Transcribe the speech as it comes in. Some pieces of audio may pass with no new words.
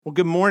Well,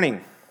 good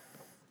morning.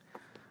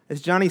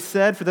 As Johnny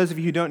said, for those of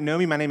you who don't know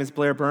me, my name is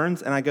Blair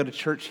Burns, and I go to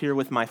church here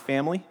with my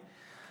family.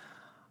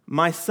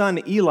 My son,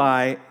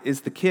 Eli,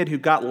 is the kid who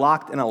got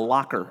locked in a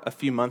locker a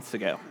few months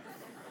ago.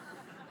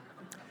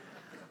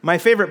 My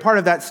favorite part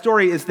of that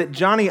story is that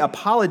Johnny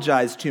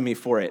apologized to me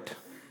for it.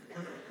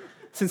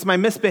 Since my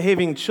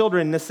misbehaving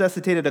children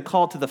necessitated a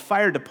call to the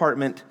fire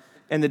department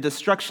and the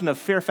destruction of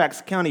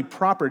Fairfax County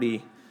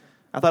property,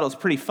 I thought it was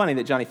pretty funny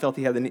that Johnny felt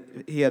he had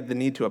the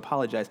need to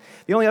apologize.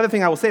 The only other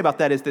thing I will say about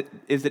that is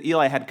that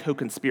Eli had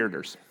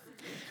co-conspirators.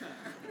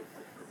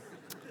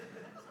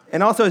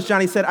 And also, as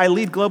Johnny said, I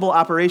lead global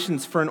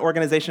operations for an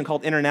organization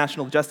called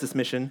International Justice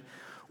Mission,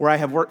 where I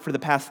have worked for the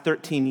past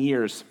 13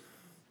 years.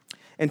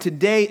 And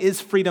today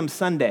is Freedom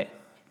Sunday.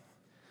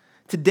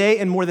 Today,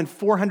 in more than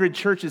 400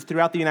 churches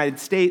throughout the United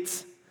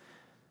States,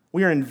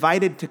 we are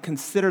invited to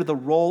consider the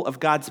role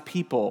of God's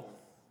people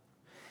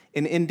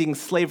in ending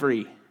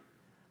slavery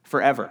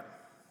forever.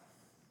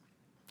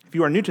 If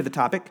you are new to the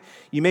topic,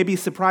 you may be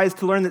surprised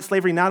to learn that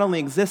slavery not only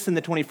exists in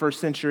the 21st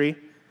century,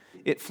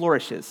 it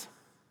flourishes.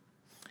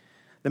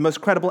 The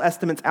most credible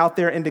estimates out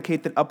there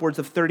indicate that upwards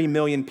of 30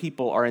 million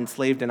people are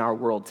enslaved in our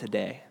world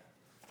today.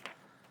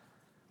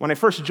 When I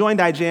first joined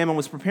IJM and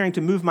was preparing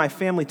to move my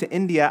family to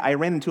India, I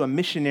ran into a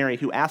missionary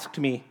who asked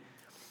me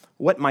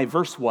what my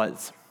verse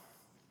was.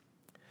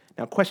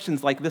 Now,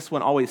 questions like this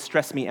one always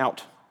stress me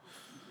out.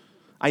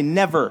 I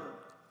never,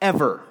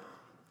 ever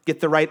get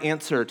the right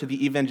answer to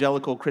the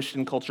evangelical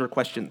Christian culture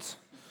questions,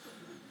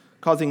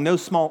 causing no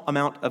small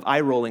amount of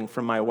eye-rolling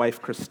from my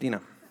wife,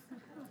 Christina.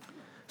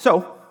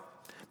 So,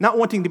 not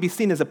wanting to be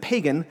seen as a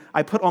pagan,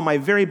 I put on my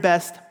very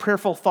best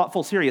prayerful,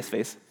 thoughtful, serious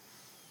face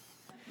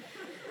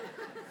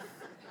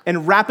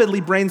and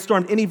rapidly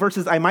brainstormed any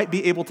verses I might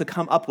be able to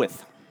come up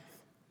with.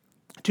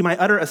 To my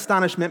utter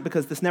astonishment,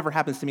 because this never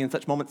happens to me in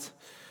such moments,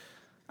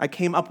 I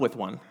came up with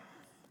one.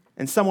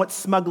 And somewhat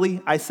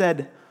smugly, I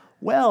said,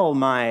 "Well,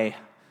 my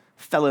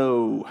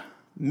fellow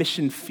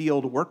mission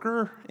field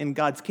worker in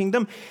God's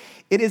kingdom,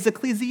 it is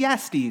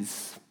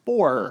Ecclesiastes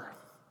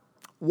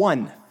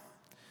 4:1.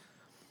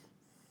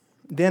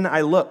 Then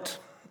I looked,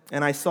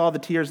 and I saw the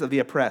tears of the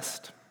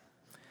oppressed.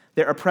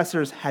 Their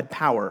oppressors had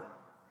power,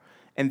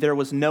 and there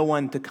was no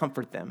one to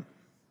comfort them.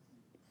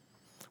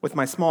 With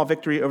my small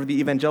victory over the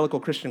evangelical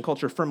Christian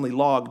culture firmly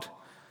logged,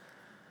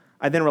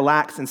 I then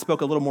relaxed and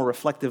spoke a little more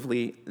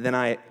reflectively than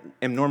I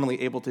am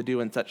normally able to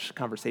do in such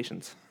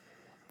conversations.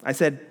 I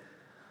said,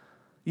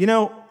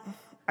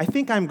 I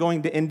think I'm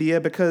going to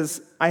India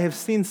because I have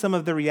seen some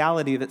of the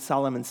reality that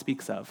Solomon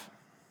speaks of.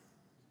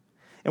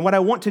 And what I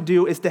want to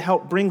do is to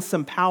help bring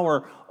some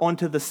power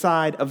onto the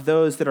side of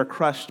those that are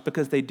crushed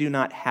because they do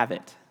not have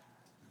it.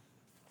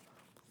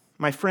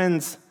 My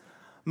friends,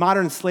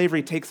 modern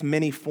slavery takes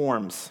many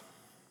forms,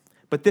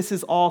 but this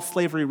is all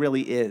slavery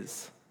really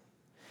is.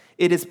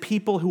 It is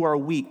people who are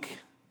weak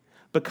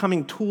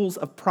becoming tools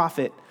of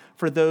profit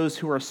for those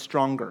who are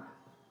stronger.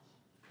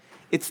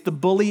 It's the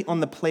bully on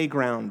the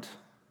playground,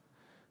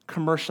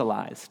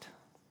 commercialized.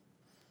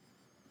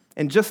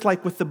 And just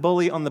like with the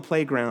bully on the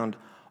playground,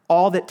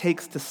 all that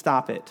takes to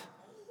stop it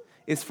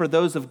is for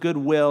those of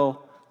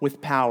goodwill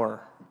with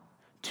power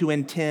to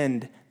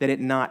intend that it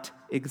not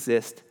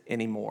exist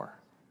anymore.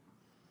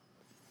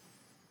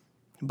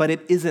 But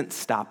it isn't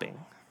stopping.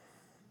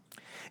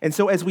 And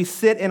so as we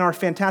sit in our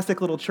fantastic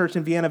little church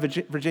in Vienna,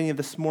 Virginia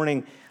this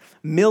morning,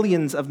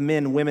 millions of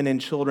men, women,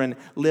 and children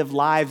live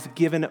lives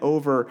given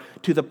over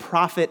to the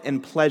profit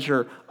and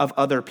pleasure of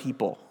other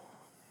people.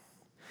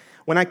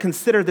 When I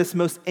consider this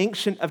most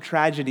ancient of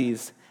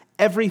tragedies,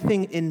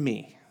 everything in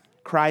me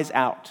cries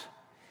out,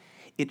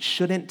 it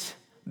shouldn't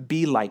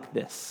be like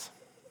this.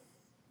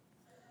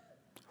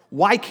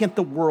 Why can't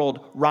the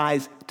world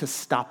rise to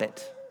stop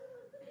it?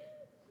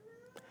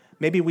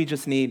 Maybe we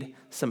just need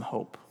some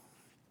hope.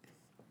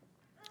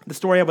 The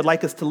story I would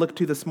like us to look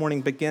to this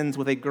morning begins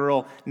with a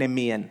girl named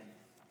Mien.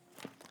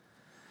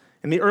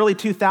 In the early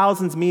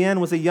 2000s,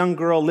 Mien was a young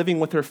girl living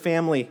with her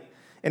family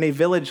in a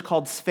village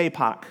called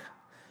Svepak,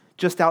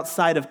 just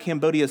outside of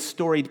Cambodia's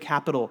storied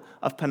capital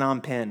of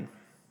Phnom Penh.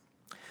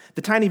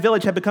 The tiny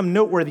village had become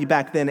noteworthy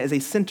back then as a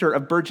center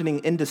of burgeoning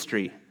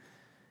industry.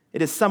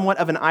 It is somewhat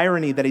of an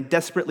irony that a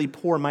desperately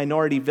poor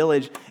minority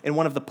village in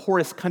one of the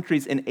poorest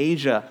countries in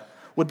Asia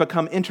would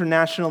become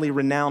internationally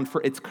renowned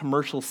for its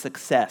commercial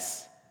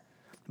success.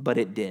 But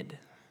it did.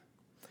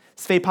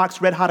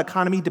 Svepak's red-hot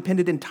economy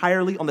depended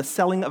entirely on the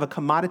selling of a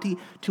commodity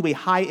to a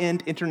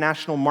high-end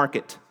international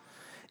market.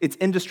 Its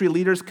industry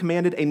leaders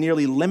commanded a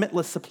nearly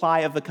limitless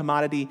supply of the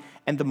commodity,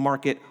 and the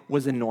market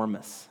was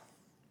enormous.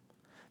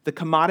 The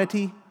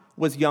commodity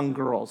was young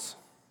girls.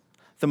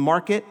 The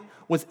market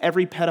was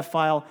every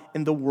pedophile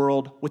in the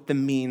world with the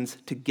means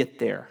to get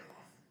there.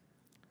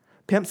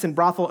 Pimps and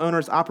brothel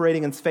owners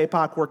operating in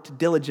Svepak worked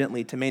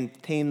diligently to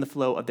maintain the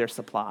flow of their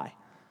supply.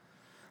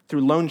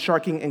 Through loan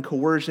sharking and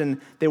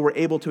coercion, they were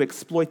able to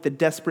exploit the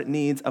desperate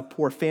needs of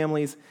poor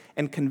families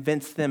and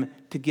convince them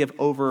to give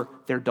over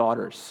their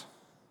daughters.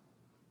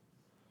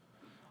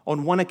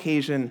 On one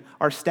occasion,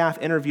 our staff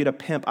interviewed a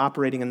pimp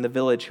operating in the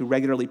village who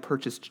regularly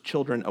purchased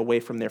children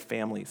away from their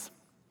families.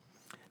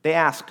 They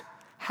asked,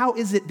 "How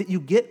is it that you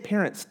get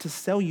parents to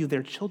sell you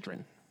their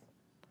children?"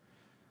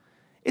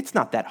 "It's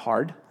not that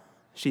hard,"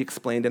 she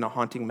explained in a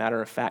haunting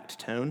matter-of-fact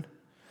tone.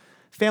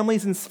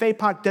 "Families in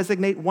Sveapak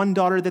designate one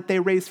daughter that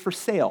they raise for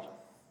sale,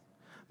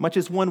 much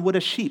as one would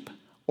a sheep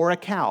or a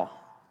cow.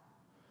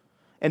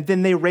 And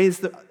then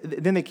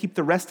they keep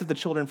the rest of the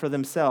children for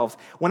themselves.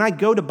 When I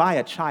go to buy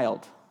a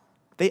child,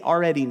 they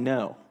already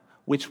know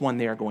which one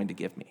they are going to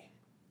give me."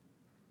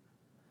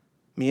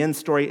 Mien's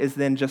story is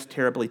then just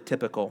terribly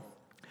typical.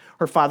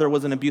 Her father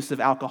was an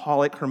abusive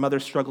alcoholic. Her mother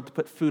struggled to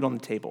put food on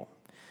the table.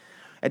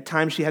 At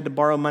times, she had to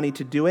borrow money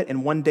to do it,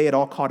 and one day it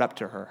all caught up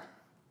to her.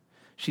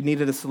 She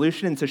needed a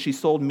solution, and so she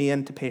sold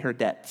Mien to pay her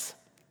debts.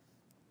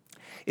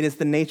 It is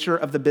the nature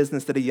of the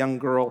business that a young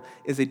girl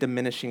is a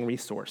diminishing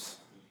resource.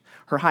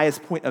 Her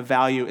highest point of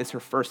value is her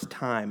first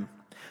time.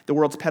 The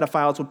world's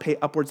pedophiles would pay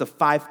upwards of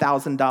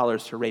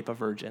 $5,000 to rape a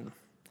virgin.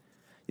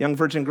 Young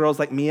virgin girls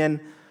like Mien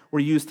were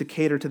used to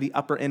cater to the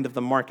upper end of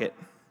the market,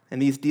 and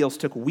these deals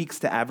took weeks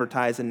to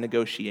advertise and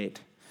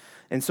negotiate.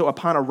 And so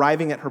upon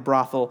arriving at her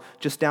brothel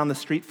just down the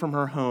street from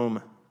her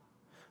home,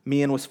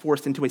 Mien was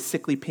forced into a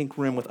sickly pink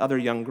room with other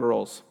young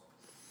girls.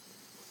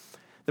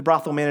 The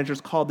brothel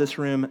managers called this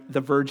room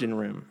the Virgin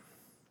Room.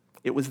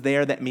 It was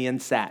there that Mien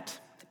sat,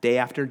 day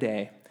after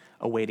day,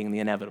 awaiting the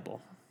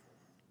inevitable.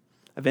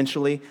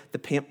 Eventually, the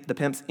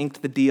pimps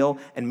inked the deal,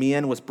 and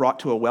Mien was brought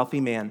to a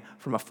wealthy man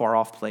from a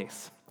far-off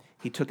place.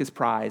 He took his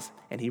prize,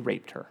 and he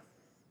raped her.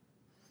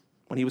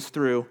 When he was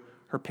through,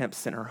 her pimps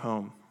sent her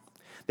home.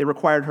 They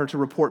required her to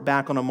report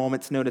back on a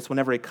moment's notice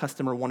whenever a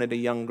customer wanted a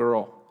young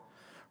girl.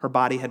 Her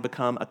body had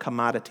become a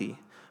commodity,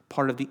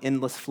 part of the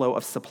endless flow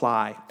of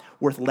supply,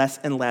 worth less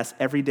and less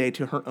every day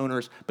to her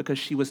owners because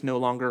she was no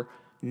longer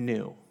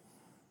new.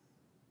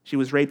 She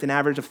was raped an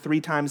average of 3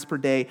 times per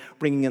day,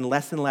 bringing in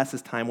less and less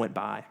as time went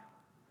by.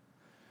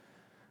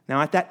 Now,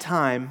 at that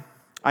time,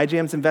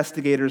 IJM's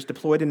investigators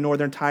deployed in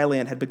northern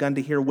Thailand had begun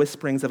to hear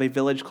whisperings of a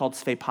village called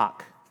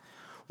Sveapak,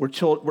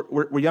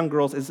 where young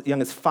girls as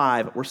young as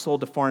 5 were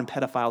sold to foreign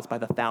pedophiles by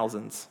the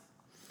thousands.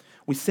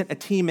 We sent a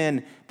team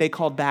in. They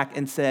called back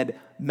and said,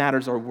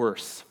 matters are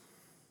worse.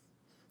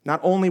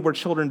 Not only were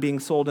children being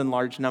sold in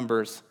large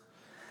numbers,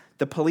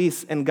 the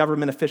police and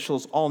government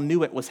officials all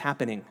knew it was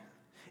happening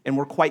and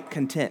were quite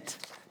content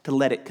to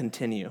let it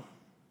continue.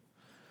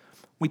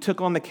 We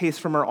took on the case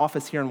from our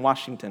office here in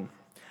Washington,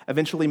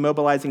 eventually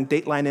mobilizing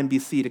Dateline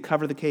NBC to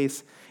cover the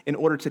case in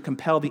order to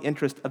compel the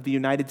interest of the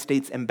United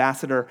States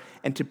ambassador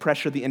and to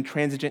pressure the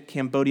intransigent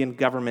Cambodian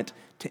government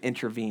to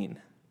intervene.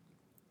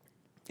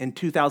 In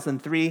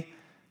 2003,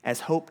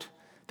 as hoped,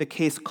 the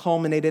case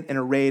culminated in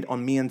a raid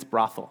on Mien's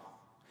brothel.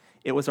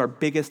 It was our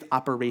biggest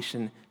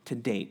operation to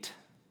date.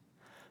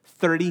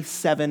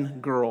 37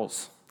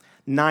 girls,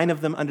 9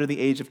 of them under the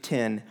age of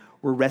 10,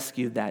 were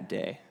rescued that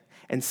day,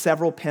 and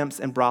several pimps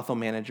and brothel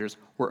managers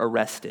were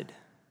arrested.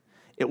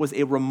 It was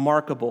a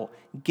remarkable,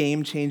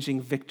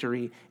 game-changing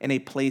victory in a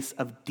place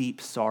of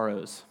deep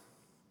sorrows.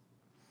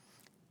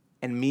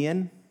 And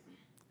Mien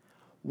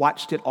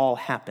watched it all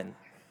happen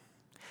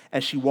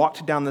as she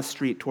walked down the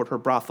street toward her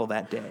brothel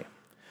that day,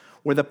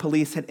 where the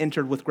police had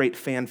entered with great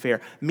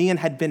fanfare. Mien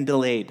had been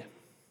delayed.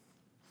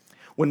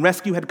 When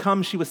rescue had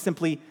come, she was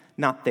simply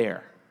not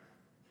there.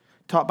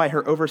 Taught by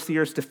her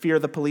overseers to fear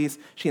the police,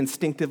 she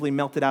instinctively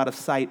melted out of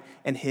sight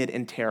and hid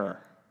in terror.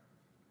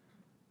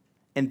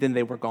 And then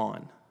they were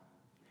gone.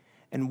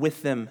 And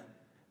with them,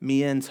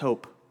 Mien's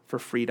hope for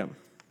freedom.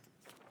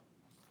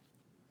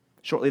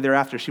 Shortly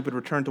thereafter, she would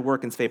return to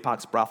work in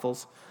Sveapak's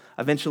brothels.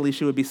 Eventually,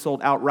 she would be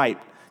sold outright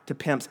to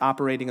pimps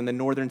operating in the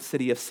northern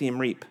city of Siem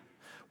Reap,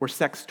 where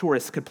sex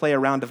tourists could play a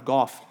round of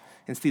golf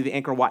and see the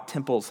Angkor Wat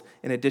temples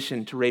in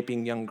addition to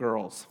raping young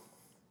girls.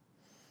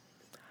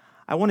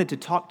 I wanted to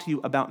talk to you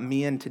about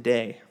Mien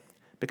today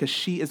because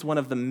she is one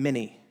of the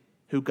many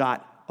who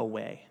got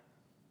away.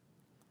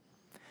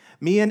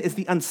 Mien is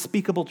the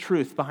unspeakable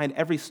truth behind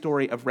every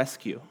story of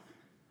rescue.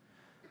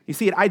 You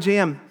see, at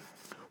IJM,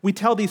 we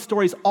tell these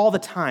stories all the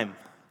time.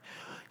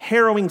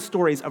 Harrowing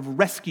stories of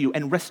rescue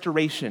and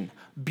restoration,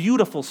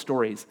 beautiful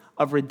stories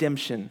of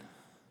redemption.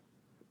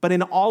 But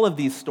in all of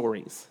these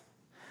stories,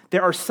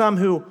 there are some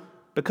who,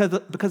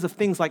 because of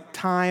things like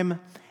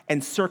time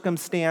and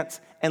circumstance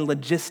and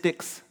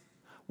logistics,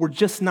 were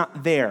just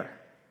not there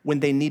when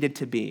they needed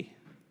to be.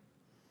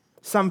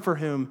 Some for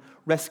whom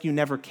rescue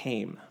never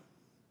came.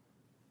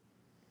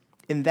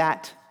 In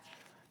that,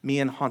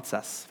 Mien haunts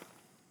us.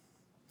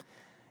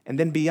 And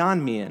then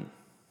beyond Mien,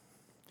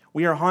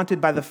 we are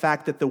haunted by the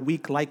fact that the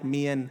weak like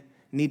Mien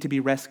need to be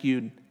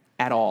rescued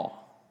at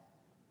all.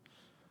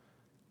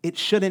 It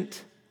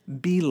shouldn't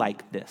be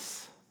like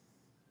this.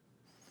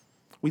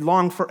 We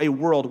long for a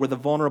world where the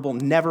vulnerable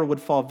never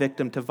would fall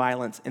victim to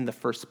violence in the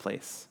first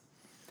place.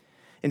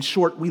 In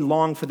short, we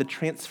long for the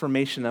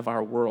transformation of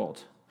our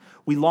world.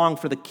 We long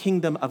for the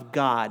kingdom of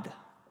God,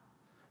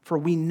 for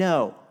we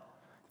know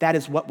that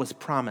is what was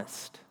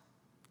promised.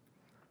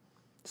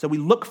 So we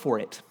look for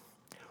it,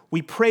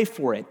 we pray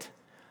for it,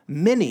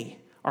 Many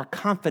are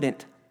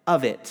confident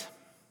of it.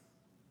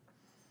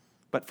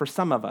 But for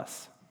some of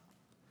us,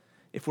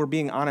 if we're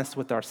being honest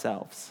with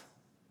ourselves,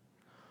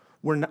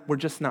 we're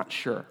just not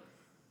sure.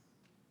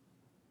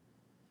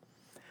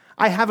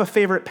 I have a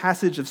favorite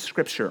passage of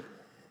Scripture.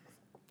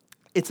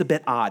 It's a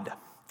bit odd.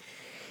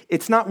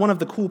 It's not one of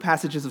the cool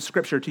passages of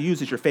Scripture to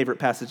use as your favorite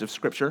passage of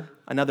Scripture.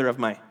 Another of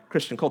my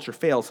Christian culture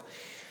fails.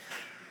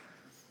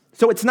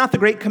 So it's not the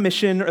Great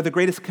Commission or the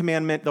Greatest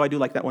Commandment, though I do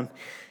like that one,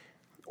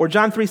 or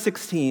John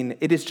 3:16.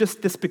 It is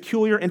just this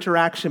peculiar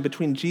interaction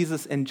between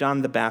Jesus and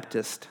John the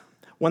Baptist,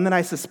 one that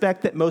I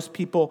suspect that most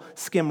people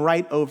skim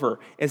right over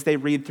as they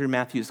read through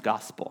Matthew's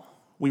gospel.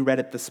 We read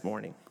it this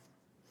morning.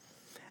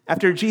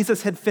 After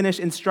Jesus had finished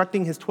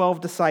instructing his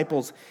 12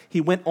 disciples,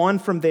 he went on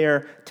from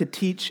there to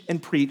teach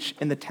and preach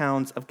in the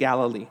towns of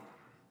Galilee.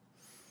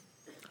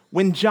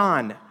 When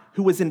John,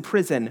 who was in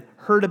prison,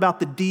 heard about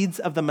the deeds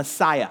of the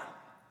Messiah,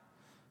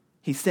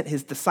 he sent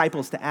his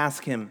disciples to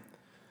ask him,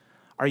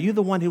 "Are you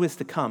the one who is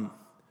to come,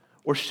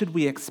 or should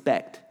we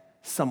expect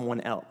someone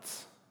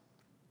else?"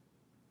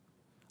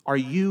 Are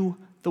you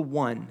the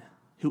one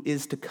who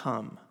is to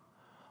come,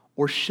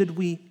 or should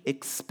we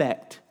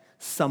expect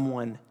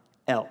someone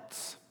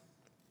else?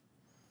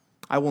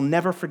 I will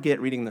never forget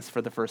reading this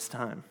for the first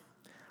time.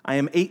 I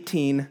am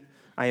 18,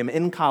 I am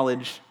in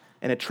college,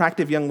 an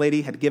attractive young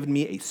lady had given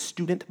me a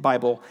student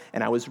Bible,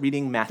 and I was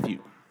reading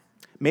Matthew,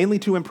 mainly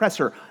to impress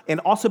her, and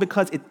also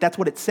because that's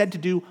what it said to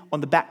do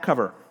on the back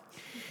cover.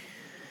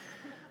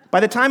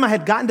 By the time I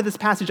had gotten to this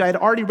passage, I had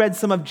already read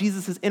some of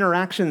Jesus'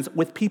 interactions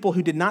with people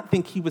who did not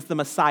think he was the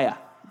Messiah.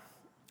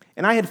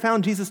 And I had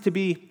found Jesus to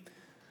be,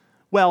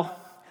 well,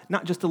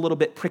 not just a little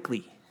bit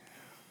prickly.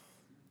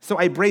 So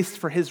I braced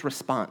for his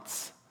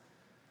response.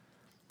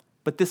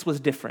 But this was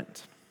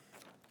different.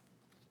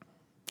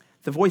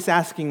 The voice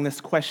asking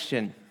this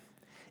question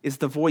is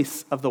the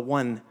voice of the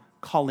one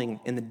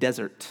calling in the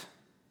desert,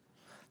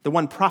 the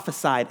one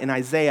prophesied in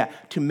Isaiah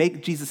to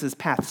make Jesus'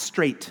 path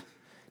straight,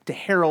 to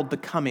herald the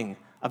coming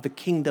of the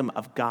kingdom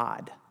of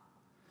God.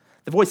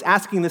 The voice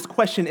asking this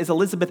question is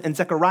Elizabeth and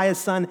Zechariah's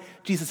son,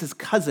 Jesus'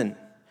 cousin,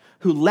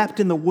 who leapt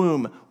in the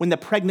womb when the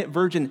pregnant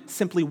virgin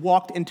simply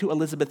walked into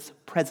Elizabeth's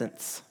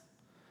presence.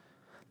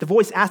 The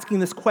voice asking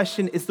this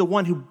question is the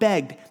one who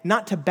begged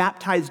not to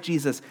baptize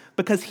Jesus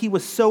because he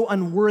was so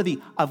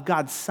unworthy of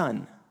God's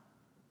Son,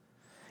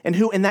 and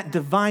who in that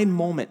divine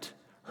moment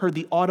heard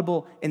the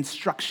audible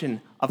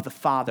instruction of the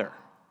Father.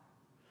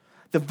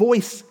 The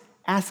voice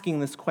asking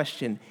this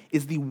question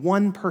is the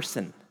one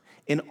person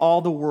in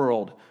all the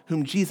world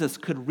whom Jesus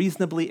could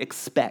reasonably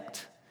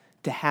expect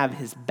to have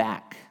his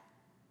back.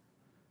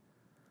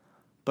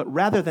 But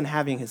rather than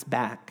having his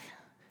back,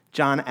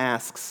 John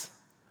asks,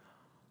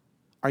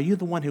 "Are you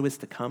the one who is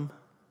to come?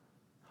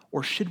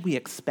 Or should we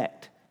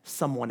expect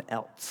someone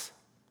else?"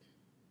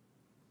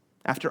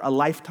 After a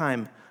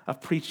lifetime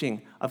of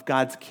preaching of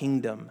God's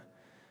kingdom,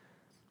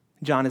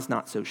 John is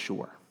not so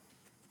sure.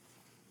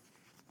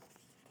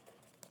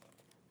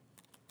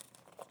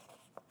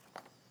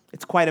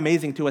 It's quite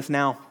amazing to us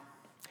now.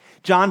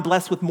 John,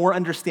 blessed with more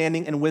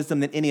understanding and wisdom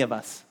than any of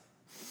us,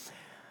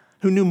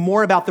 who knew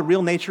more about the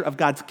real nature of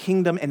God's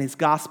kingdom and his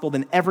gospel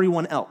than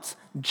everyone else.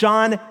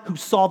 John, who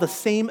saw the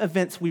same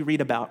events we read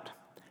about.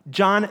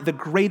 John, the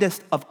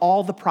greatest of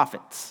all the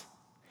prophets,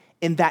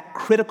 in that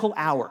critical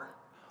hour,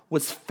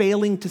 was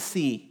failing to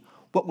see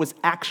what was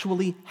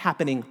actually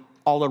happening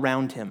all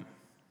around him.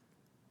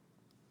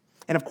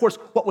 And of course,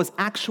 what was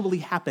actually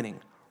happening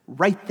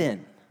right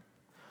then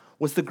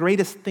was the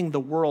greatest thing the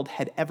world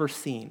had ever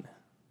seen.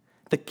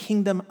 The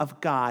kingdom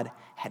of God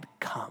had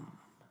come.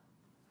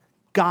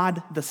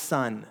 God the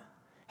Son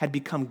had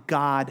become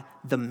God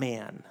the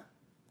man.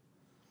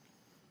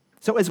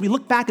 So as we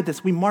look back at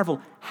this, we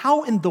marvel,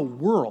 how in the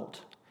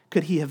world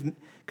could he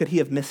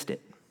have missed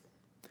it?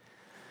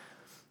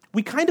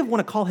 We kind of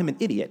want to call him an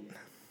idiot,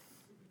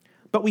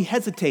 but we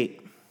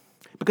hesitate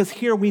because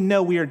here we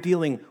know we are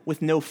dealing with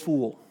no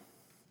fool.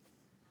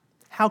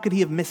 How could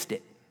he have missed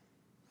it?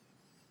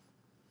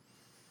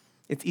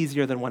 It's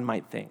easier than one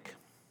might think.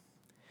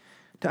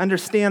 To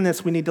understand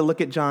this, we need to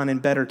look at John in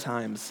better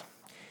times.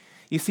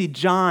 You see,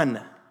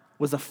 John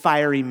was a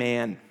fiery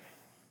man.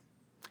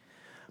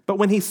 But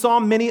when he saw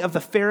many of the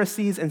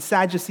Pharisees and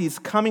Sadducees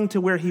coming to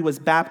where he was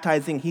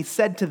baptizing, he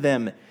said to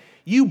them,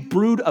 "You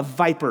brood of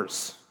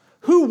vipers,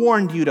 who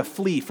warned you to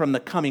flee from the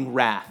coming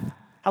wrath?"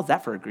 How's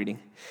that for a greeting?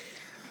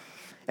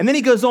 And then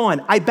he goes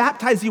on, "I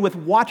baptize you with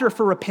water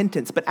for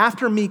repentance, but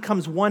after me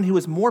comes one who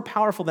is more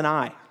powerful than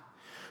I,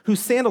 whose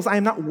sandals I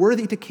am not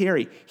worthy to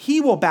carry. He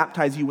will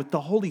baptize you with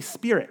the Holy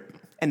Spirit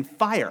and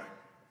fire.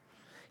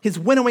 His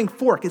winnowing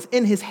fork is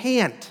in his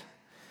hand.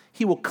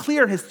 He will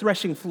clear his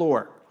threshing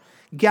floor,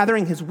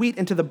 gathering his wheat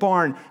into the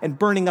barn and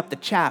burning up the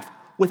chaff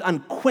with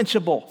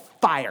unquenchable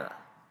fire."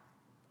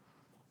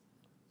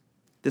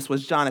 This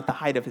was John at the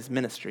height of his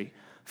ministry,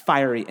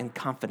 fiery and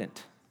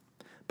confident.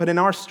 But in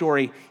our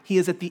story, he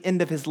is at the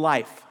end of his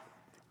life.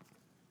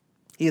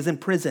 He is in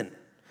prison.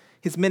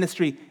 His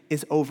ministry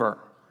is over.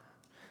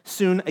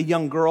 Soon, a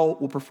young girl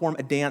will perform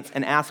a dance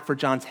and ask for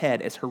John's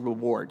head as her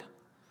reward.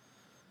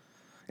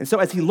 And so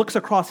as he looks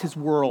across his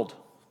world,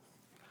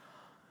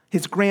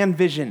 his grand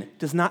vision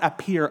does not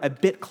appear a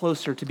bit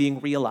closer to being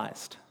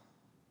realized.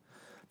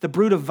 The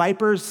brood of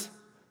vipers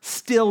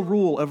still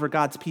rule over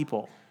God's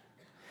people.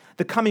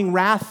 The coming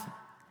wrath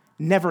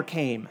never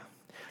came.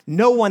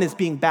 No one is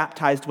being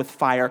baptized with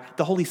fire.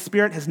 The Holy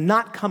Spirit has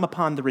not come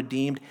upon the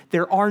redeemed.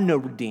 There are no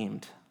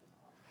redeemed.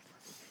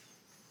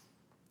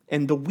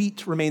 And the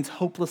wheat remains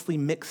hopelessly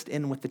mixed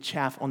in with the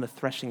chaff on the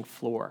threshing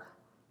floor.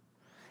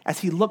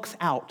 As he looks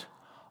out,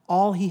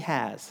 all he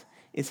has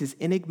is his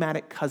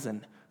enigmatic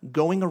cousin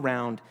going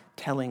around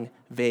telling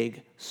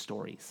vague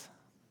stories.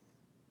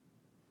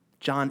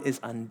 John is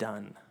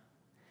undone.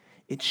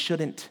 It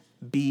shouldn't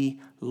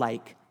be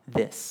like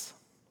this.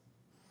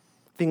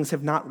 Things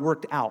have not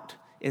worked out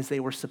as they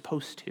were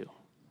supposed to.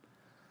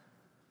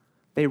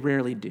 They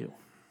rarely do.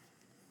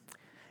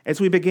 As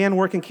we began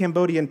work in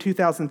Cambodia in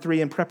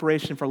 2003 in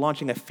preparation for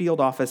launching a field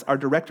office, our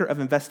director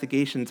of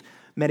investigations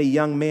met a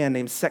young man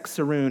named Sek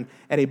Sarun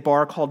at a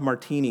bar called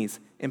Martini's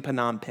in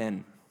Phnom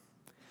Penh.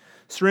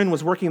 Sarun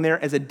was working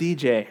there as a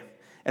DJ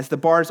as the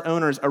bar's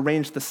owners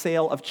arranged the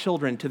sale of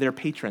children to their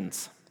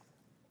patrons.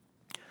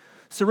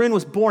 Sarun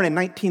was born in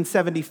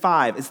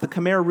 1975 as the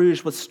Khmer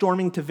Rouge was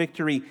storming to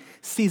victory,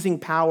 seizing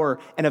power,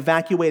 and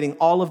evacuating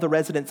all of the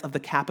residents of the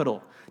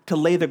capital to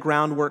lay the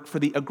groundwork for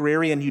the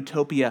agrarian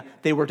utopia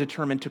they were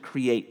determined to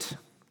create.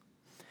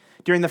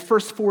 During the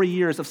first 4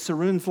 years of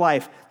Sarun's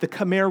life, the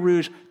Khmer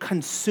Rouge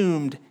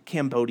consumed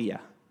Cambodia,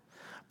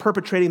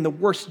 perpetrating the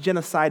worst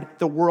genocide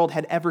the world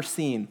had ever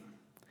seen.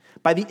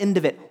 By the end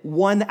of it,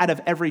 1 out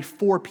of every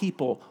 4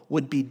 people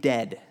would be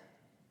dead.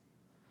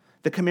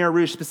 The Khmer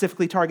Rouge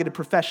specifically targeted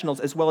professionals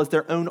as well as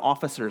their own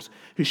officers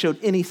who showed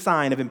any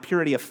sign of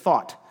impurity of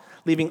thought,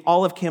 leaving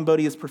all of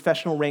Cambodia's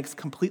professional ranks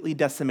completely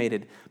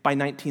decimated by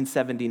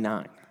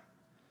 1979.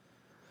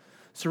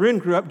 Sarun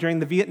grew up during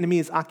the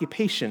Vietnamese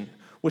occupation,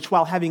 which,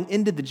 while having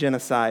ended the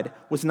genocide,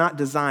 was not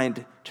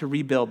designed to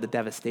rebuild the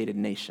devastated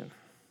nation.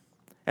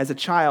 As a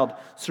child,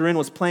 Sarun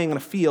was playing in a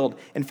field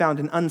and found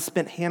an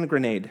unspent hand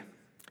grenade,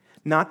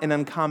 not an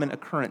uncommon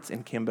occurrence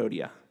in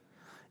Cambodia.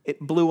 It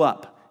blew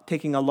up,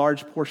 taking a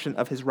large portion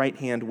of his right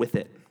hand with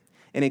it,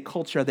 in a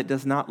culture that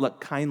does not look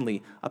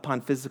kindly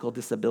upon physical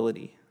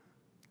disability.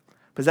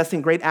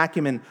 Possessing great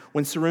acumen,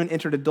 when Sarun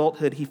entered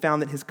adulthood, he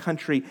found that his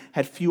country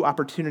had few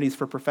opportunities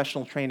for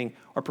professional training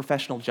or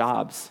professional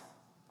jobs.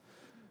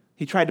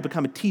 He tried to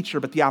become a teacher,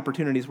 but the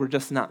opportunities were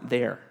just not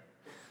there.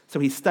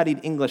 So he studied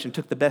English and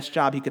took the best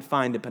job he could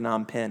find in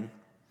Phnom Penh.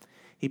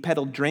 He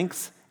peddled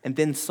drinks and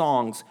then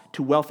songs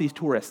to wealthy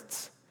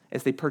tourists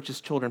as they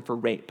purchased children for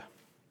rape.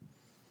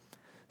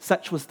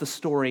 Such was the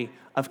story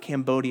of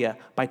Cambodia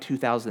by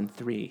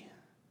 2003.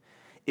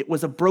 It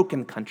was a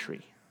broken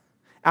country.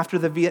 After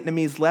the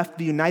Vietnamese left,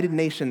 the United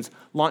Nations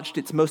launched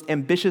its most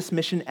ambitious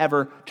mission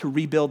ever to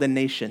rebuild a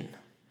nation.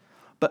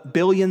 But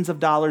billions of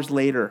dollars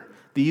later,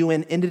 the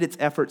UN ended its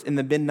efforts in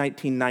the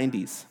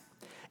mid-1990s.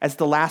 As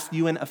the last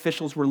UN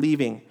officials were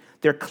leaving,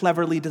 their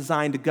cleverly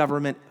designed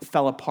government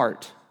fell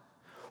apart.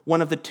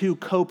 One of the 2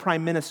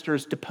 co-prime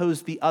ministers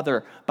deposed the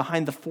other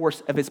behind the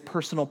force of his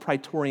personal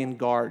Praetorian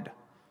Guard.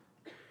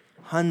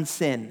 Hun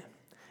Sen,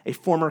 a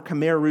former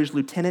Khmer Rouge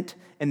lieutenant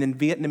and then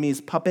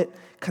Vietnamese puppet,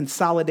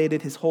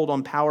 consolidated his hold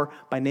on power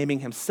by naming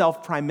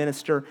himself prime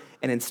minister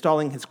and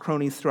installing his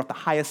cronies throughout the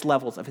highest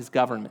levels of his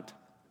government.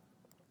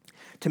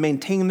 To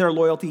maintain their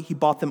loyalty, he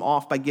bought them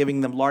off by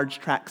giving them large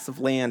tracts of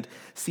land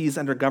seized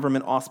under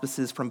government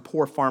auspices from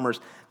poor farmers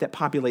that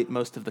populate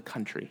most of the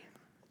country.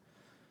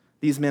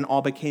 These men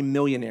all became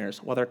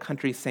millionaires while their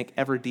country sank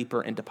ever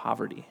deeper into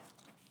poverty.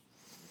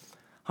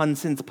 Hun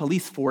Sen's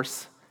police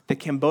force, the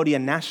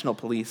Cambodian National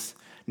Police,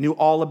 knew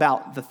all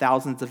about the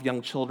thousands of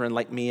young children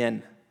like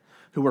Mien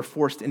who were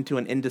forced into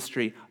an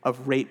industry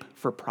of rape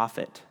for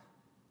profit.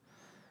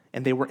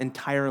 And they were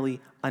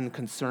entirely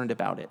unconcerned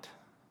about it.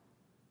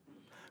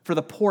 For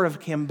the poor of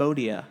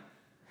Cambodia,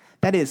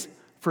 that is,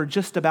 for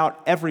just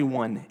about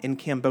everyone in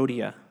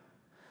Cambodia,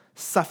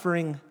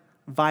 suffering,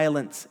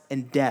 violence,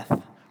 and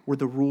death were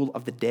the rule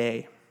of the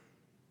day.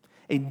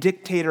 A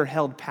dictator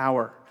held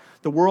power.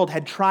 The world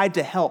had tried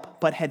to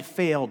help, but had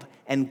failed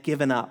and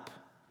given up.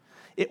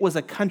 It was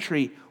a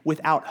country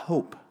without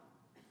hope.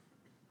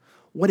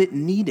 What it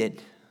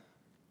needed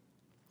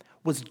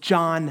was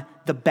John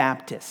the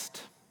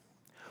Baptist.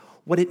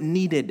 What it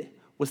needed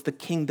was the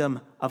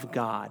kingdom of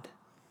God.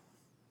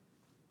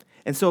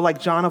 And so, like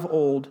John of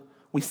old,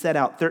 we set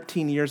out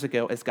 13 years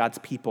ago as God's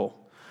people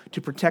to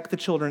protect the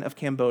children of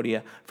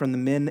Cambodia from the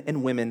men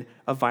and women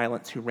of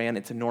violence who ran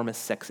its enormous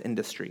sex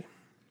industry.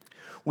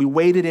 We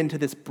waded into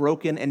this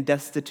broken and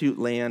destitute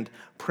land,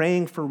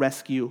 praying for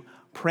rescue,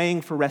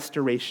 praying for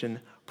restoration,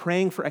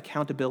 praying for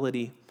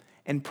accountability,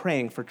 and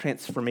praying for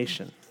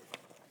transformation.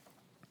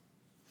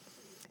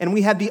 And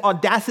we had the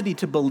audacity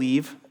to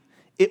believe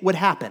it would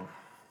happen,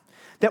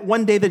 that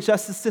one day the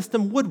justice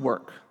system would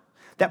work,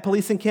 that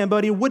police in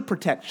Cambodia would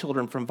protect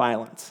children from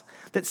violence,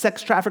 that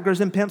sex traffickers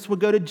and pimps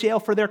would go to jail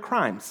for their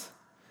crimes,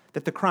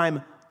 that the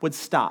crime would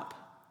stop.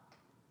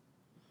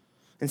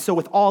 And so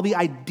with all the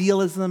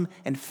idealism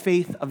and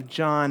faith of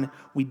John,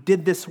 we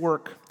did this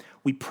work.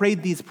 We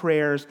prayed these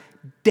prayers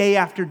day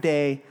after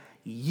day,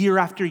 year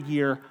after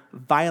year,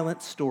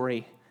 violent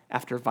story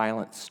after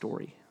violent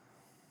story.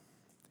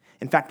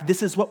 In fact,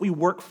 this is what we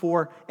work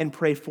for and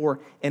pray for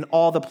in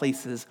all the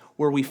places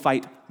where we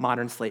fight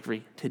modern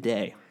slavery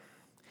today.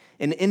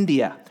 In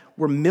India,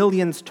 where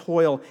millions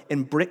toil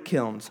in brick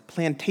kilns,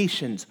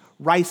 plantations,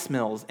 rice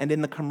mills, and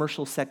in the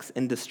commercial sex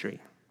industry.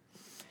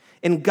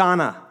 In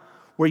Ghana,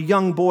 where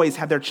young boys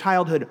have their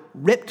childhood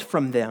ripped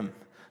from them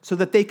so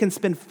that they can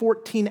spend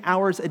 14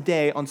 hours a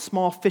day on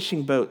small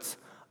fishing boats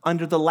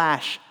under the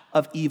lash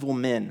of evil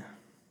men.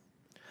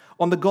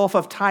 On the Gulf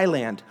of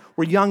Thailand,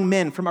 where young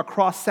men from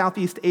across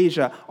Southeast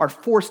Asia are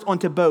forced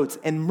onto boats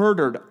and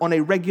murdered on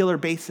a regular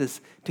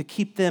basis to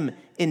keep them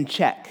in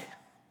check.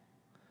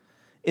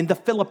 In the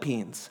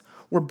Philippines,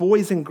 where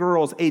boys and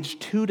girls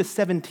aged 2 to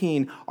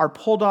 17 are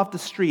pulled off the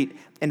street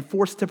and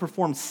forced to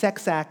perform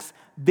sex acts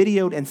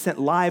videoed and sent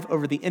live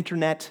over the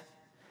internet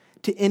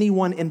to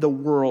anyone in the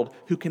world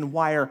who can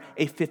wire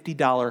a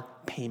 $50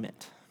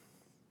 payment.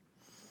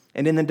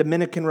 And in the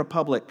Dominican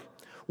Republic,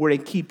 where a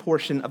key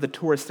portion of the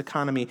tourist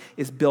economy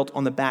is built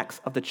on the backs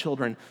of the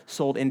children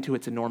sold into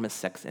its enormous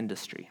sex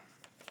industry.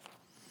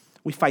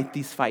 We fight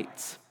these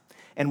fights,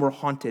 and we're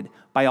haunted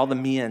by all the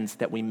Mians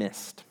that we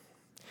missed.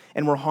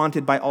 And we're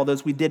haunted by all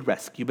those we did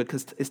rescue,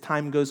 because as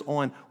time goes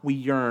on, we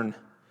yearn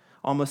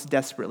almost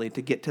desperately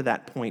to get to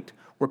that point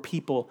where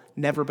people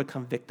never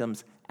become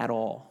victims at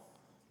all.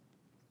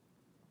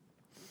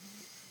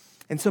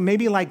 And so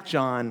maybe like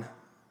John,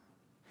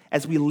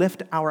 as we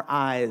lift our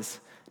eyes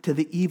to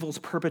the evils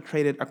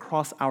perpetrated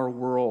across our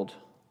world,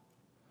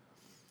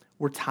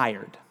 we're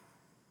tired.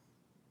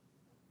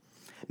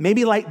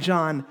 Maybe like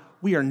John,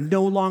 we are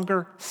no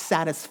longer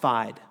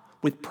satisfied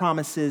with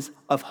promises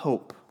of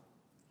hope.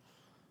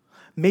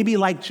 Maybe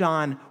like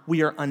John,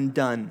 we are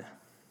undone.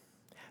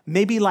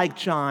 Maybe like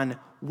John,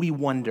 we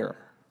wonder,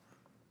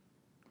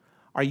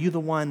 are you the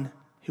one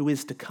who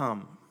is to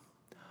come?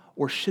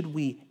 Or should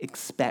we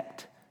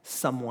expect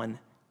someone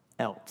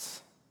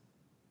else?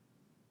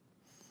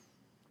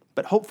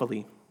 But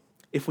hopefully,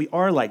 if we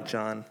are like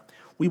John,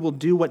 we will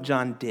do what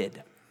John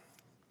did.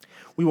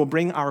 We will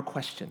bring our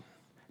question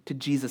to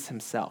Jesus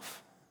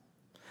himself.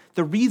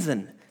 The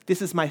reason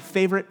this is my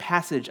favorite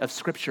passage of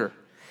Scripture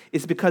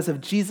is because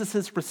of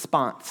Jesus'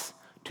 response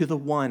to the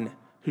one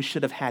who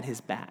should have had his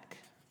back.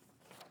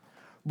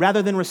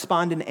 Rather than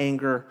respond in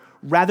anger,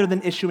 rather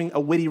than issuing a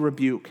witty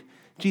rebuke,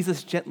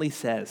 Jesus gently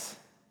says,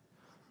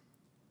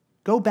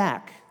 "Go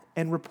back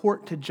and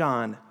report to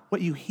John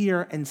what you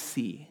hear and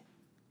see.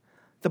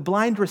 The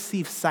blind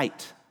receive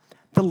sight,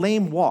 the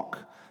lame walk,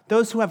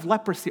 those who have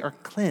leprosy are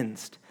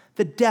cleansed,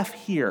 the deaf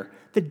hear,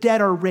 the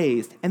dead are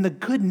raised, and the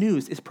good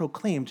news is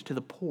proclaimed to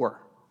the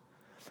poor.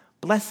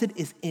 Blessed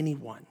is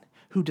anyone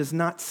who does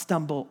not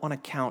stumble on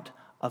account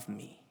of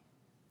me."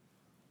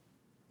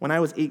 When I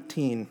was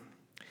 18,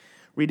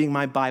 reading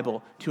my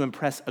Bible to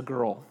impress a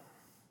girl,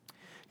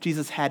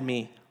 Jesus had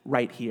me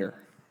right here.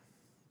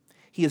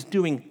 He is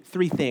doing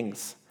 3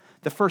 things.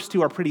 The first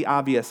 2 are pretty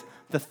obvious.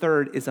 The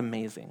third is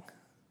amazing.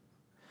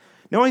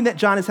 Knowing that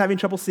John is having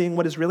trouble seeing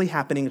what is really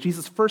happening,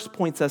 Jesus first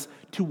points us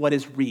to what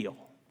is real.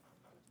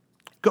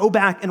 Go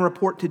back and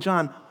report to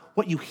John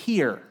what you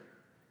hear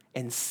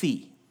and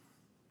see.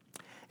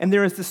 And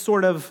there is this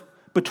sort of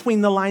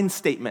between the lines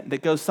statement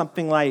that goes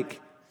something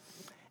like,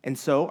 and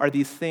so are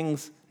these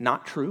things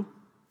not true?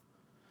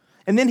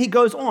 And then he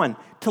goes on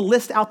to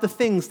list out the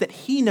things that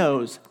he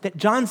knows that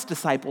John's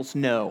disciples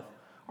know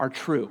are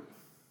true.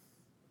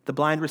 The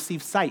blind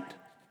receive sight.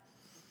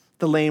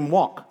 The lame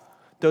walk.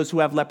 Those who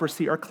have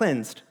leprosy are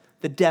cleansed.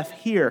 The deaf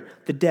hear.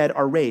 The dead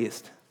are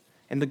raised.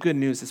 And the good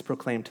news is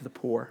proclaimed to the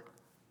poor.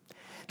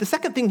 The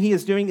second thing he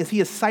is doing is he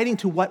is citing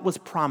to what was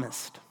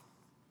promised.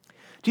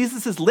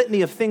 Jesus'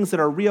 litany of things that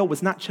are real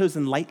was not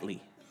chosen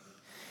lightly.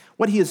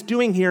 What he is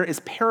doing here is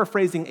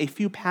paraphrasing a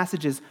few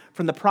passages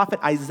from the prophet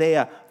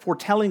Isaiah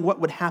foretelling what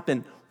would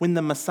happen when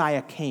the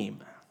Messiah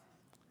came.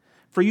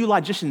 For you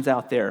logicians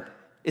out there,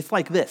 it's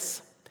like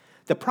this.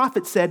 The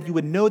prophet said you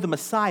would know the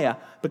Messiah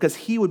because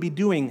he would be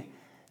doing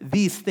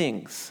these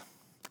things.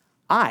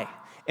 I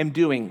am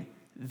doing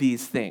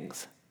these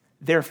things.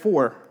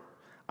 Therefore,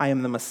 I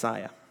am the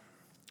Messiah.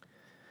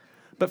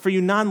 But for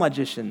you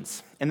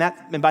non-logicians, and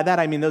by that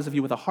I mean those of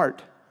you with a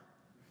heart,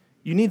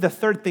 you need the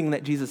third thing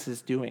that Jesus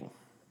is doing.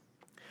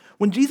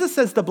 When Jesus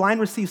says the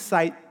blind receive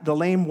sight, the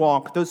lame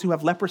walk, those who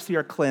have leprosy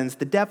are cleansed,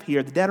 the deaf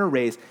hear, the dead are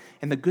raised,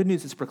 and the good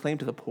news is proclaimed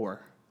to the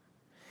poor,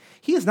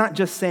 he is not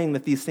just saying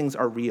that these things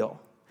are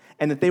real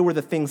and that they were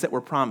the things that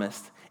were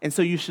promised, and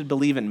so you should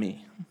believe in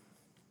me.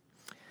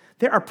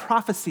 There are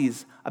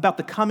prophecies about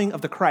the coming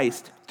of the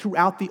Christ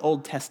throughout the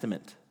Old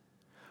Testament.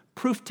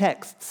 Proof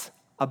texts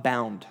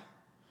abound.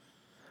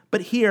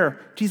 But here,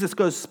 Jesus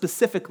goes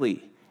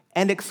specifically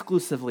and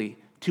exclusively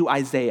to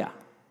Isaiah.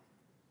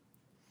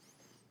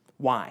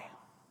 Why?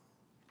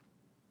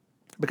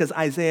 Because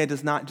Isaiah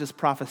does not just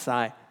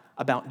prophesy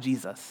about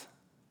Jesus.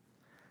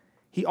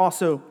 He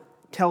also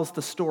tells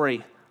the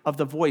story of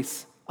the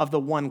voice of the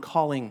one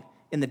calling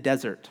in the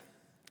desert.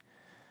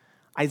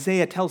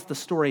 Isaiah tells the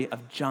story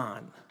of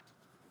John.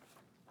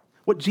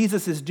 What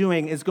Jesus is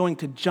doing is going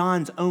to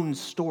John's own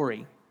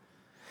story.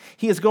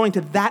 He is going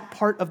to that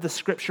part of the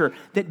scripture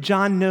that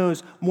John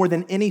knows more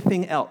than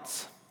anything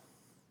else.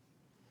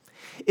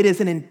 It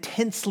is an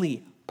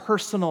intensely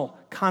personal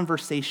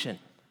conversation.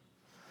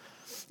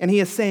 And he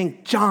is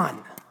saying,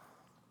 John,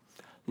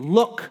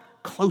 look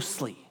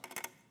closely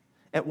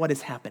at what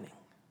is happening.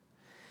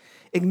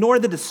 Ignore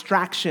the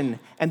distraction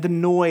and the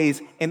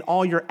noise and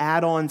all your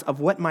add-ons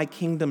of what my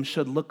kingdom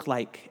should look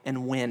like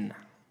and when.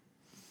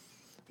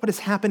 What is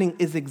happening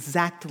is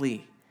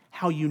exactly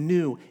how you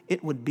knew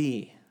it would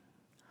be.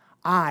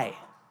 I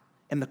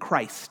am the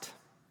Christ.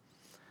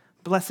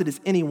 Blessed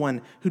is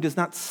anyone who does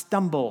not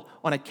stumble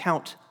on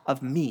account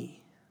of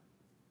me.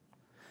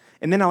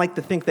 And then I like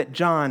to think that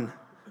John,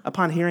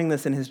 upon hearing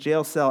this in his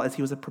jail cell as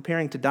he was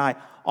preparing to die,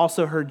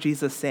 also heard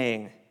Jesus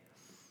saying,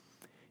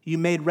 "You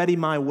made ready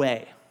my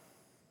way.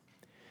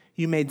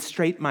 You made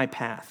straight my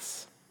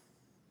paths.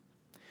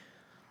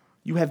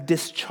 You have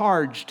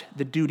discharged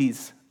the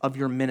duties of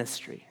your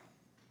ministry.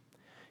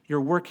 Your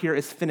work here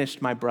is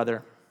finished, my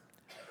brother.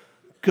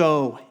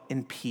 Go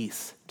in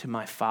peace to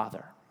my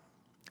Father.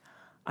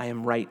 I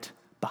am right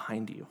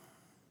behind you."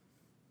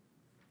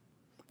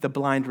 The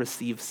blind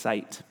receive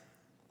sight.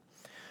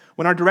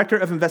 When our director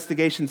of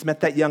investigations met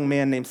that young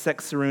man named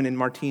Sek Sarun in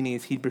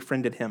Martinis, he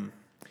befriended him.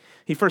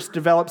 He first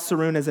developed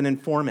Sarun as an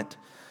informant.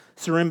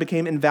 Sarun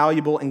became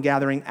invaluable in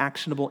gathering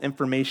actionable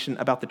information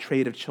about the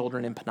trade of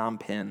children in Phnom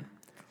Penh.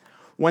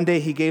 One day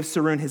he gave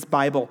Sarun his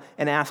Bible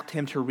and asked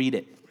him to read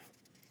it.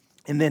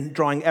 And then,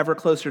 drawing ever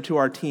closer to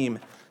our team,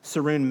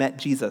 Sarun met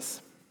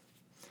Jesus.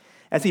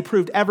 As he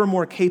proved ever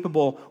more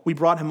capable, we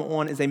brought him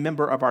on as a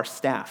member of our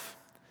staff.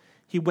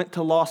 He went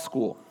to law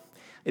school.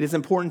 It is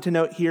important to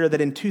note here that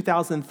in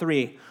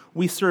 2003,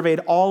 we surveyed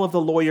all of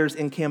the lawyers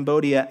in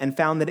Cambodia and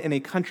found that in a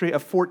country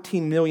of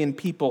 14 million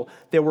people,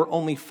 there were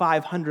only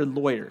 500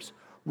 lawyers,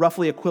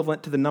 roughly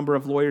equivalent to the number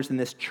of lawyers in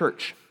this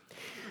church.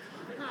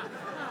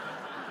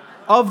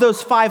 Of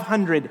those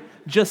 500,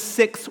 just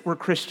 6 were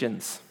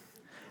Christians.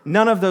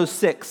 None of those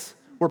 6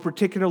 were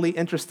particularly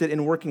interested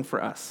in working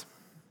for us.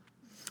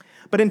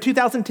 But in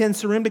 2010,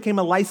 Sarun became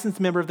a licensed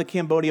member of the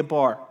Cambodia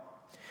Bar.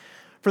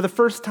 For the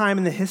first time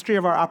in the history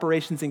of our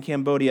operations in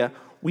Cambodia,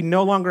 we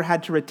no longer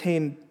had to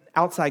retain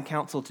outside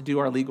counsel to do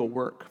our legal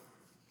work.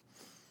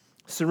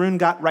 Sarun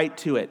got right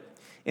to it.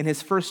 In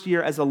his first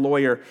year as a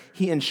lawyer,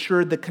 he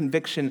ensured the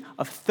conviction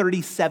of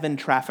 37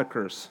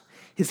 traffickers.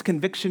 His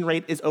conviction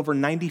rate is over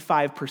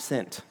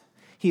 95%.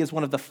 He is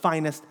one of the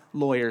finest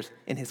lawyers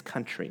in his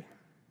country.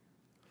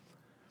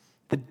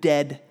 The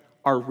dead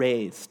are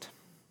raised.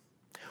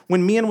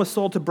 When Mian was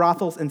sold to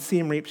brothels in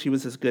Siem Reap, she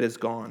was as good as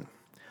gone.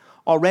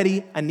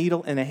 Already a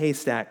needle in a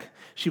haystack,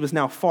 she was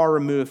now far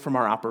removed from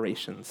our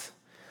operations.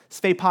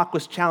 Svay Pak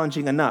was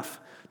challenging enough,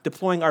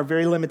 deploying our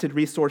very limited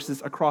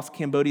resources across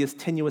Cambodia's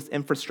tenuous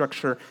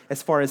infrastructure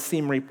as far as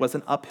Siem Reap was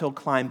an uphill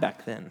climb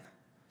back then.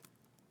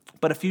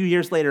 But a few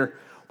years later,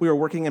 we were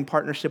working in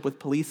partnership with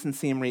police in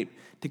Siem Reap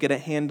to get a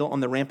handle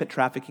on the rampant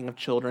trafficking of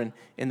children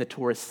in the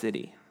tourist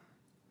city.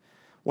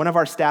 One of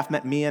our staff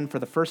met Mian for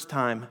the first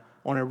time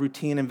on a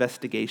routine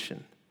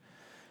investigation.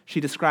 She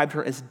described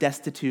her as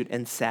destitute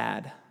and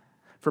sad,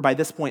 for by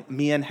this point,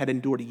 Mian had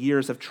endured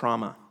years of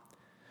trauma.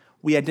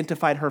 We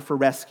identified her for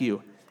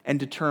rescue and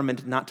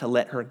determined not to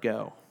let her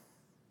go.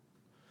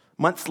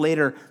 Months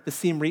later, the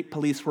Siem Reap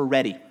police were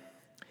ready.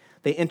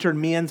 They entered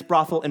Mian's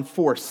brothel in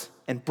force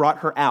and brought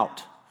her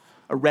out,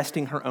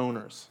 arresting her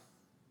owners.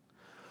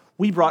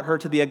 We brought her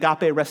to the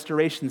Agape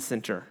Restoration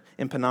Center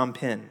in Phnom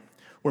Penh,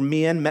 where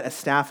Mian met a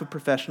staff of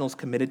professionals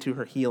committed to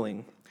her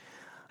healing.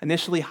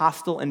 Initially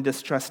hostile and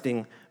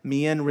distrusting,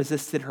 Mian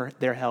resisted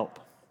their help.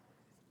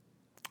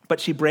 But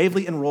she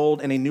bravely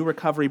enrolled in a new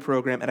recovery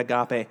program at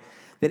Agape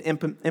that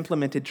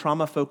implemented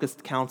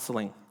trauma-focused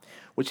counseling,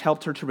 which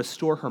helped her to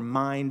restore her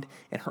mind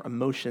and her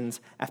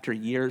emotions after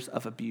years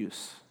of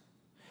abuse.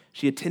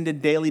 She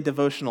attended daily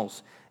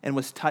devotionals and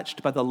was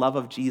touched by the love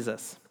of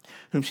Jesus,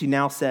 whom she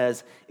now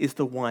says is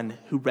the one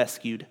who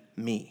rescued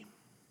me.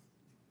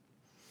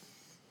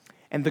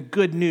 And the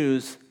good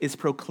news is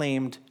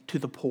proclaimed to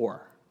the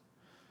poor.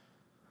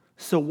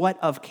 So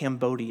what of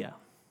Cambodia?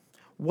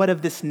 What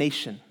of this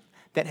nation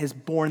that has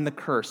borne the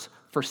curse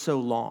for so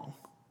long?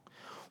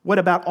 What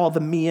about all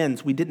the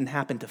Mians we didn't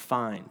happen to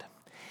find?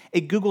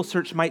 A Google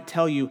search might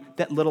tell you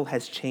that little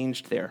has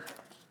changed there.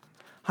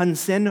 Hun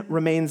Sen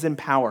remains in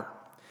power.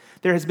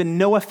 There has been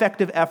no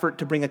effective effort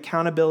to bring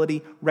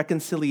accountability,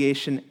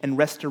 reconciliation, and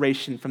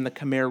restoration from the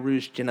Khmer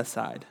Rouge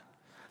genocide.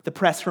 The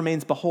press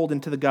remains beholden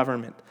to the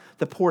government.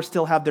 The poor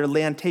still have their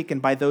land taken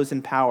by those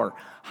in power.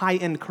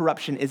 High-end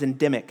corruption is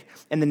endemic,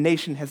 and the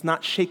nation has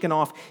not shaken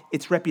off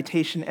its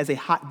reputation as a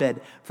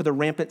hotbed for the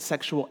rampant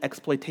sexual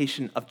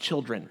exploitation of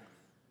children.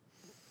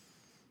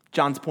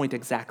 John's point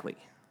exactly.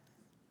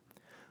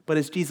 But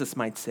as Jesus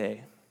might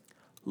say,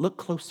 look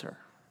closer.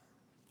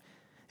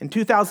 In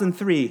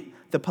 2003,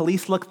 the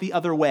police looked the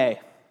other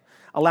way.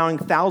 allowing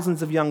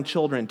thousands of young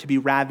children to be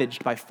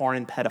ravaged by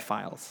foreign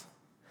pedophiles.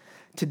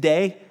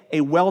 Today,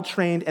 a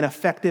well-trained and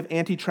effective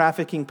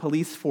anti-trafficking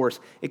police force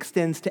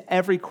extends to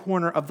every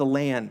corner of the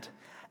land,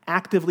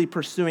 actively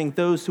pursuing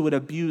those who would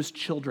abuse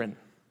children.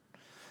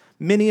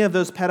 Many of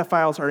those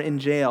pedophiles are in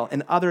jail,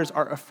 and others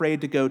are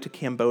afraid to go to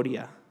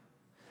Cambodia.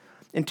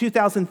 In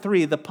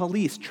 2003, the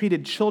police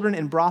treated children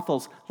in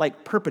brothels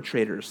like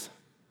perpetrators.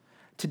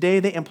 Today,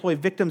 they employ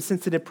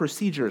victim-sensitive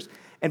procedures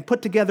and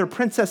put together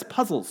princess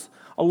puzzles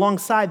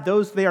alongside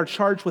those they are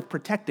charged with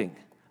protecting.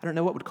 I don't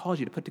know what would cause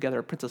you to put together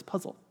a princess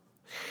puzzle.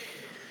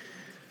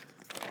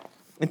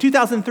 In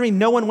 2003,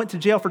 no one went to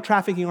jail for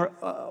trafficking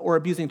or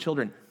abusing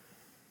children.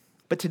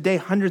 But today,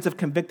 hundreds of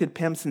convicted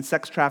pimps and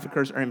sex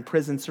traffickers are in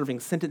prison serving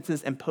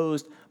sentences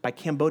imposed by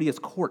Cambodia's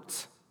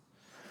courts.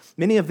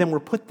 Many of them were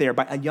put there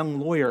by a young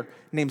lawyer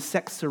named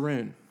Sek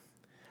Sarun.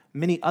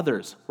 Many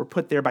others were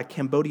put there by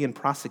Cambodian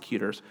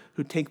prosecutors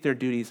who take their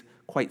duties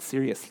quite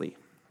seriously.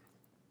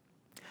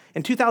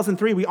 In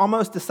 2003, we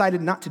almost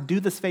decided not to do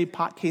the Svay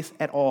Pot case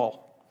at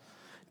all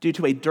due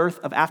to a dearth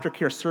of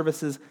aftercare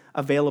services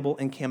available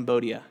in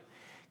Cambodia.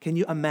 Can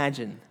you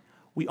imagine?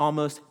 We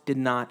almost did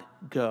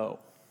not go.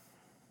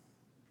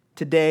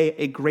 Today,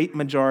 a great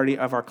majority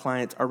of our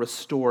clients are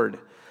restored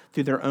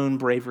through their own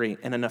bravery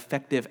and an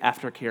effective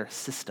aftercare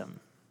system.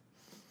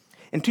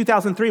 In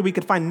 2003, we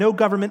could find no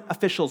government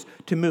officials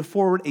to move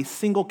forward a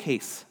single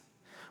case,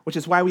 which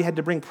is why we had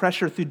to bring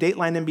pressure through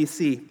Dateline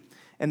NBC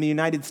and the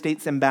United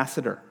States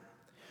ambassador.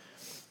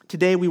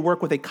 Today, we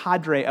work with a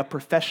cadre of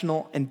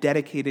professional and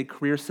dedicated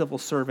career civil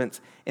servants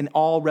in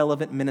all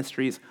relevant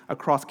ministries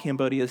across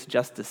Cambodia's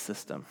justice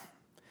system.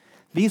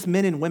 These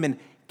men and women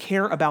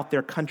care about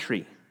their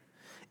country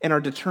and are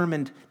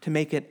determined to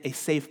make it a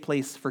safe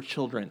place for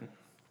children.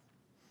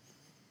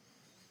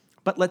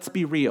 But let's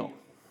be real.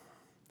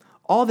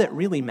 All that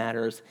really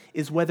matters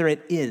is whether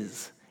it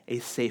is a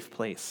safe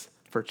place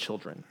for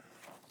children.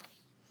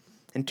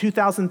 In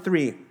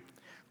 2003,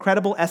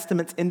 credible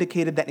estimates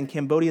indicated that in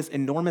Cambodia's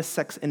enormous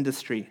sex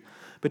industry,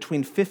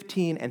 between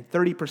 15 and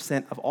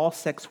 30% of all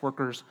sex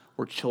workers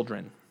were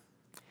children.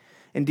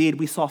 Indeed,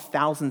 we saw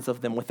thousands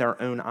of them with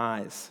our own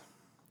eyes.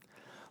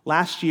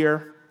 Last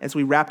year, as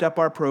we wrapped up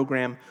our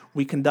program,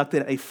 we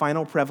conducted a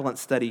final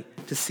prevalence study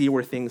to see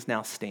where things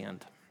now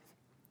stand.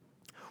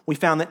 We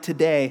found that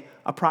today,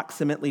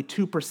 approximately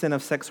 2%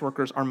 of sex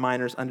workers are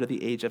minors under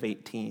the age of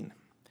 18.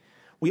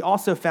 We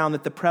also found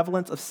that the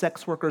prevalence of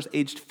sex workers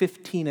aged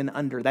 15 and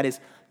under, that is,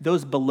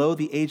 those below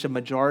the age of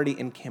majority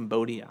in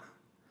Cambodia,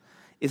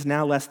 is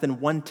now less than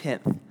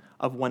 1/10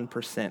 of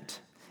 1%.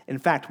 In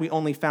fact, we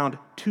only found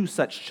 2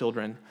 such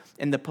children,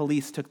 and the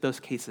police took those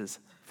cases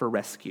for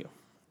rescue.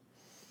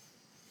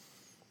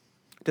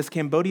 Does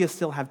Cambodia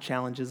still have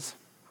challenges?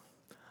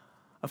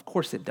 Of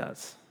course it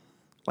does.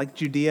 Like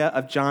Judea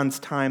of John's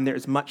time, there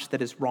is much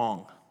that is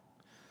wrong.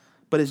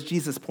 But as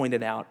Jesus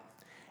pointed out,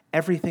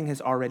 everything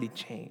has already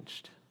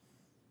changed.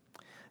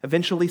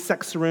 Eventually,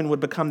 Sek Sarun would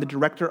become the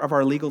director of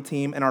our legal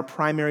team and our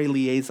primary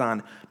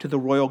liaison to the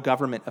royal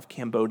government of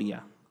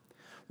Cambodia.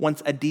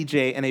 Once a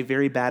DJ in a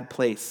very bad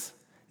place,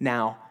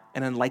 now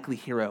an unlikely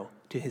hero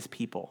to his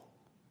people.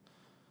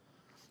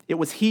 It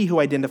was he who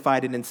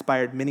identified and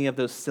inspired many of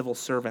those civil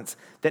servants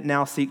that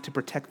now seek to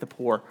protect the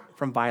poor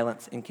from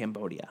violence in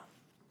Cambodia.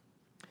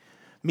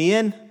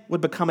 Mien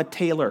would become a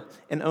tailor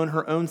and own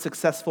her own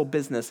successful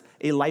business,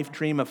 a life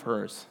dream of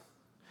hers.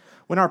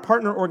 When our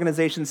partner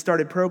organizations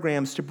started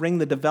programs to bring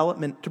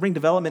development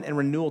and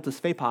renewal to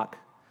Svay Pot,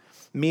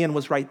 Mien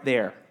was right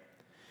there.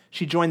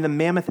 She joined the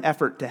mammoth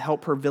effort to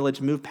help her village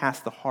move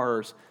past the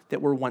horrors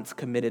that were once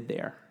committed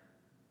there.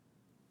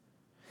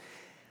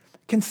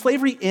 Can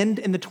slavery end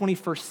in the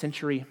 21st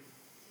century?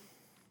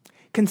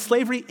 Can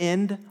slavery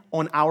end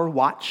on our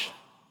watch?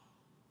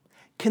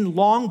 Can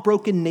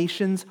long-broken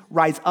nations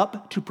rise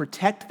up to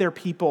protect their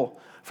people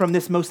from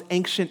this most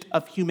ancient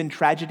of human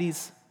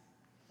tragedies?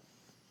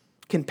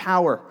 Can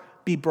power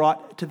be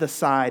brought to the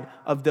side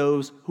of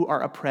those who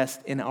are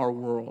oppressed in our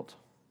world?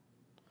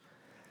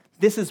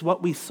 This is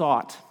what we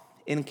sought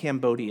in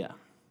Cambodia,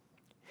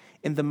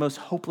 in the most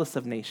hopeless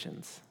of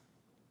nations.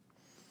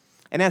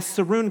 And as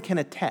Sarun can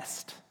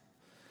attest,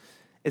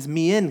 as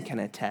Mien can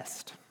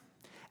attest,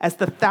 as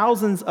the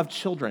thousands of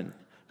children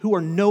who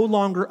are no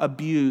longer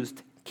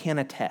abused can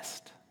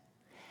attest,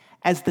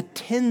 as the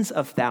tens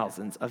of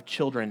thousands of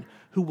children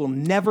who will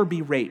never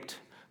be raped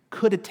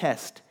could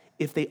attest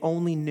if they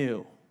only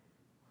knew,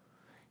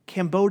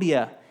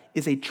 Cambodia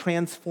is a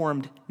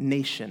transformed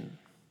nation,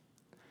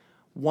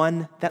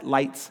 one that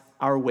lights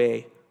our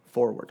way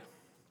forward.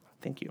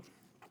 Thank you.